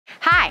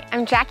Hi,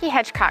 I'm Jackie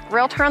Hedgecock,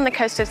 realtor on the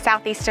coast of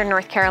southeastern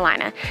North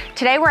Carolina.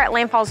 Today we're at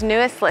Landfall's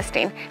newest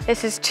listing.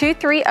 This is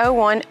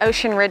 2301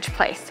 Ocean Ridge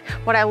Place.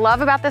 What I love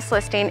about this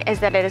listing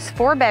is that it is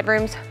 4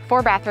 bedrooms,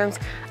 4 bathrooms,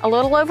 a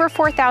little over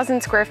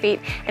 4,000 square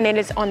feet, and it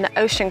is on the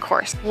ocean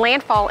course.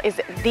 Landfall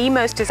is the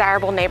most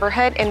desirable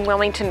neighborhood in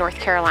Wilmington, North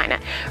Carolina.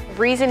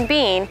 Reason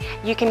being,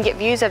 you can get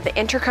views of the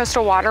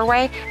Intercoastal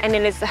Waterway, and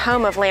it is the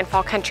home of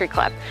Landfall Country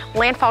Club.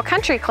 Landfall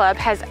Country Club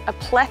has a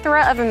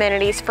plethora of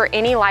amenities for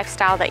any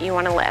lifestyle that you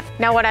want to live.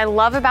 Now, what I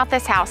love about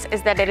this house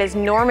is that it is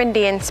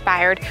Normandy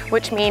inspired,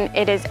 which means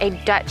it is a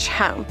Dutch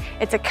home.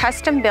 It's a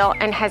custom built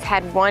and has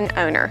had one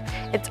owner.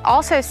 It's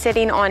also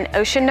sitting on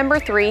ocean number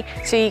 3,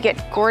 so you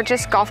get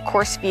gorgeous golf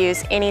course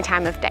views any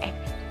time of day.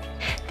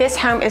 This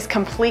home is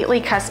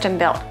completely custom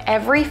built.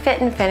 Every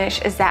fit and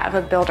finish is that of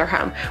a builder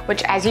home,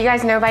 which, as you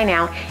guys know by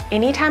now,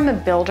 anytime a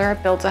builder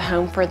builds a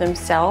home for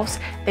themselves,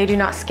 they do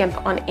not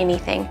skimp on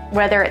anything.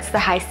 Whether it's the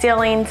high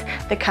ceilings,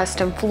 the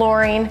custom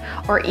flooring,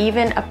 or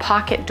even a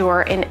pocket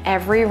door in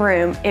every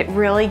room, it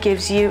really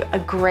gives you a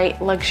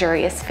great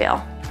luxurious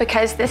feel.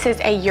 Because this is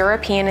a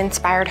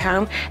European-inspired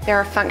home, there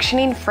are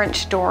functioning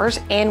French doors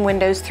and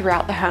windows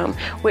throughout the home,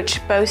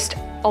 which boast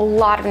a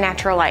lot of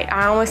natural light.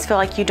 I almost feel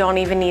like you don't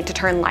even need to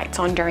turn lights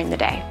on during the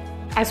day.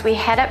 As we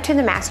head up to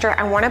the master,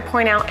 I want to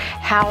point out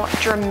how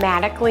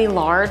dramatically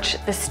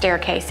large the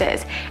staircase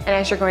is. And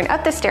as you're going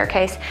up the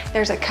staircase,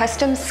 there's a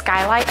custom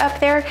skylight up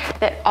there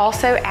that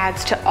also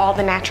adds to all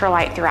the natural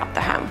light throughout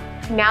the home.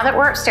 Now that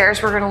we're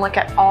upstairs, we're going to look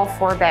at all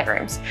 4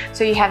 bedrooms.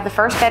 So you have the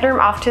first bedroom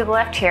off to the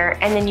left here,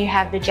 and then you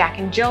have the Jack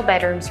and Jill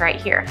bedrooms right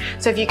here.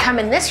 So if you come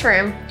in this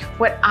room,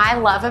 what I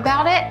love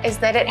about it is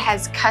that it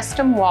has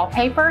custom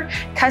wallpaper,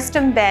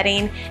 custom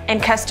bedding,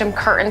 and custom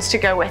curtains to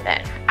go with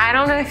it. I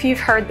don't know if you've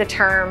heard the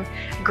term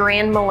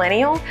Grand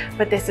Millennial,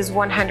 but this is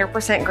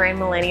 100% Grand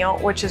Millennial,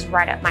 which is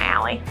right up my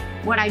alley.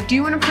 What I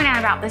do want to point out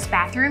about this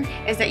bathroom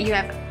is that you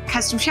have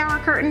custom shower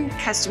curtain,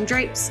 custom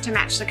drapes to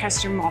match the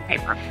custom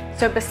wallpaper.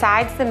 So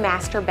besides the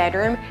master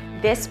bedroom,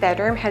 this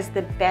bedroom has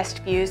the best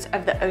views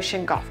of the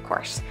ocean golf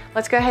course.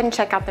 Let's go ahead and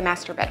check out the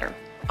master bedroom.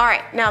 All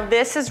right, now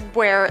this is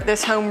where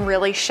this home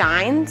really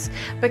shines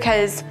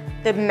because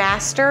the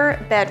master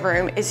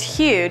bedroom is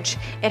huge.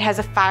 It has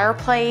a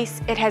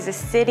fireplace, it has a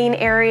sitting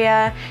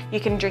area, you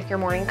can drink your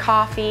morning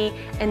coffee,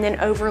 and then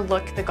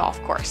overlook the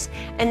golf course.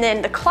 And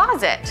then the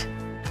closet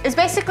is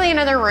basically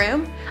another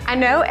room. I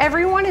know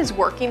everyone is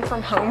working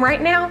from home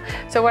right now,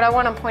 so what I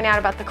want to point out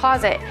about the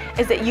closet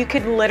is that you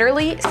could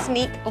literally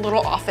sneak a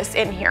little office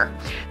in here.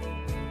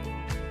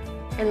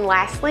 And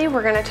lastly,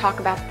 we're going to talk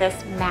about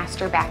this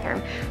master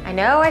bathroom. I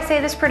know I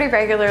say this pretty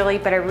regularly,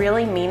 but I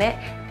really mean it.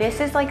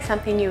 This is like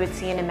something you would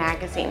see in a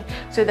magazine.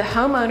 So the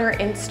homeowner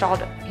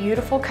installed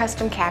beautiful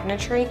custom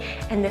cabinetry,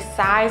 and the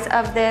size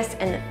of this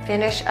and the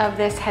finish of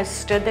this has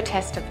stood the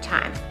test of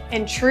time.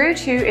 And true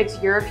to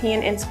its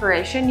European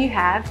inspiration, you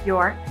have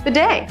your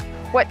bidet.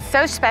 What's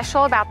so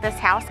special about this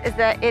house is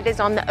that it is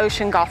on the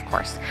ocean golf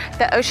course.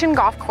 The ocean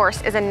golf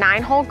course is a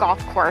 9-hole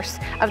golf course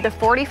of the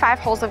 45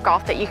 holes of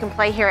golf that you can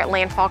play here at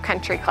Landfall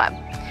Country Club.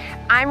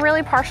 I'm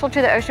really partial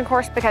to the ocean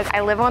course because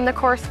I live on the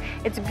course.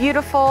 It's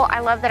beautiful.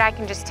 I love that I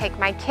can just take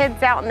my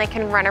kids out and they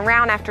can run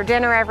around after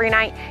dinner every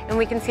night and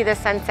we can see the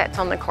sunsets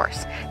on the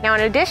course. Now,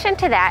 in addition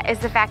to that is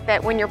the fact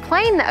that when you're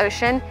playing the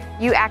ocean,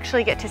 you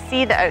actually get to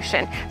see the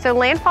ocean. So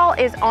Landfall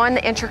is on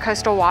the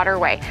Intercoastal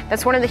Waterway.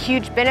 That's one of the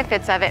huge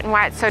benefits of it and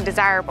why it's so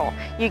desirable.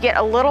 You get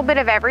a little bit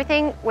of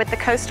everything with the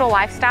coastal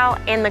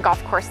lifestyle and the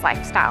golf course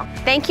lifestyle.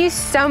 Thank you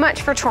so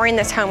much for touring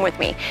this home with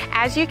me.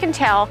 As you can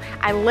tell,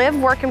 I live,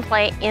 work, and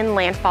play in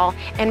Landfall,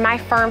 and my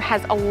firm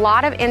has a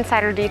lot of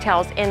insider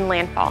details in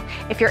Landfall.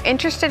 If you're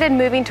interested in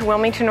moving to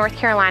Wilmington, North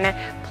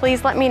Carolina,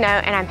 please let me know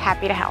and I'm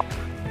happy to help.